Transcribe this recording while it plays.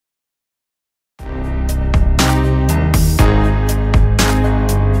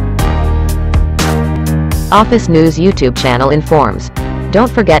Office News YouTube channel informs. Don't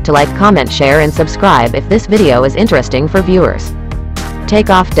forget to like, comment, share and subscribe if this video is interesting for viewers.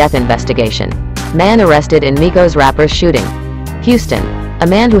 Takeoff death investigation. Man arrested in Migos rapper's shooting. Houston. A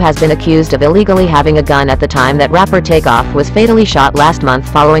man who has been accused of illegally having a gun at the time that rapper Takeoff was fatally shot last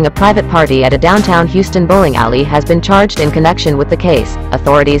month following a private party at a downtown Houston bowling alley has been charged in connection with the case,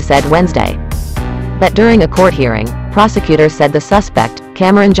 authorities said Wednesday. But during a court hearing, prosecutors said the suspect,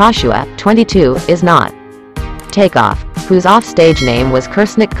 Cameron Joshua, 22, is not. Takeoff, whose off-stage name was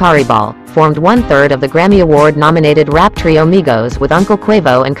Kirsnick Karibal, formed one-third of the Grammy Award-nominated rap trio Migos with Uncle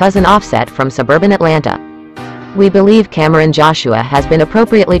Quavo and cousin Offset from suburban Atlanta. We believe Cameron Joshua has been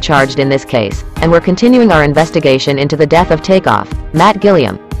appropriately charged in this case, and we're continuing our investigation into the death of Takeoff, Matt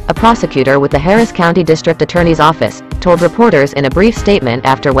Gilliam, a prosecutor with the Harris County District Attorney's Office, told reporters in a brief statement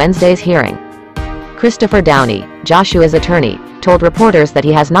after Wednesday's hearing. Christopher Downey, Joshua's attorney, told reporters that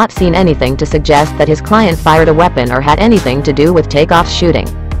he has not seen anything to suggest that his client fired a weapon or had anything to do with Takeoff's shooting.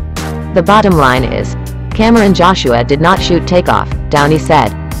 The bottom line is, Cameron Joshua did not shoot Takeoff, Downey said.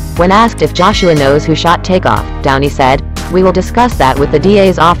 When asked if Joshua knows who shot Takeoff, Downey said, "We will discuss that with the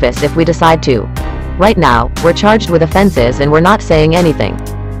DA's office if we decide to. Right now, we're charged with offenses and we're not saying anything."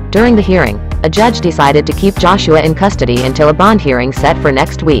 During the hearing, a judge decided to keep Joshua in custody until a bond hearing set for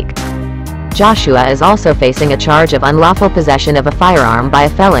next week. Joshua is also facing a charge of unlawful possession of a firearm by a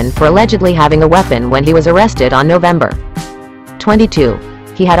felon for allegedly having a weapon when he was arrested on November 22.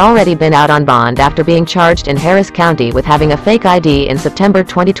 He had already been out on bond after being charged in Harris County with having a fake ID in September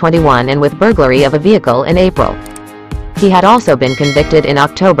 2021 and with burglary of a vehicle in April. He had also been convicted in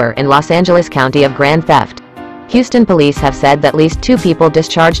October in Los Angeles County of grand theft. Houston police have said that at least 2 people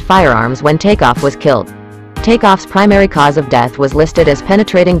discharged firearms when Takeoff was killed. Takeoff's primary cause of death was listed as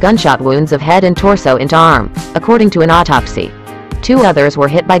penetrating gunshot wounds of head and torso into arm, according to an autopsy. 2 others were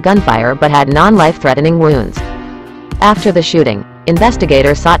hit by gunfire but had non-life-threatening wounds. After the shooting,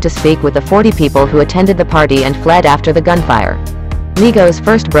 investigators sought to speak with the 40 people who attended the party and fled after the gunfire. Migos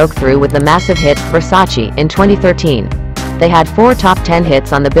first broke through with the massive hit Versace in 2013. They had 4 top 10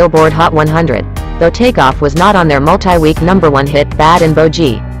 hits on the Billboard Hot 100, though Takeoff was not on their multi-week #1 hit Bad and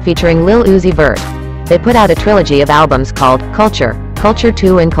Bougie, featuring Lil Uzi Vert. They put out a trilogy of albums called Culture, Culture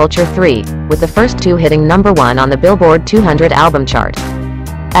 2 and Culture 3, with the first 2 hitting #1 on the Billboard 200 album chart.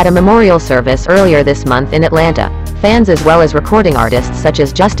 At a memorial service earlier this month in Atlanta, fans as well as recording artists such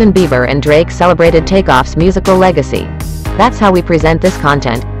as Justin Bieber and Drake celebrated Takeoff's musical legacy. That's how we present this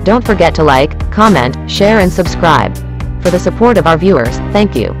content. Don't forget to like, comment, share and subscribe. For the support of our viewers,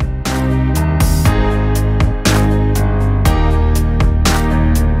 thank you.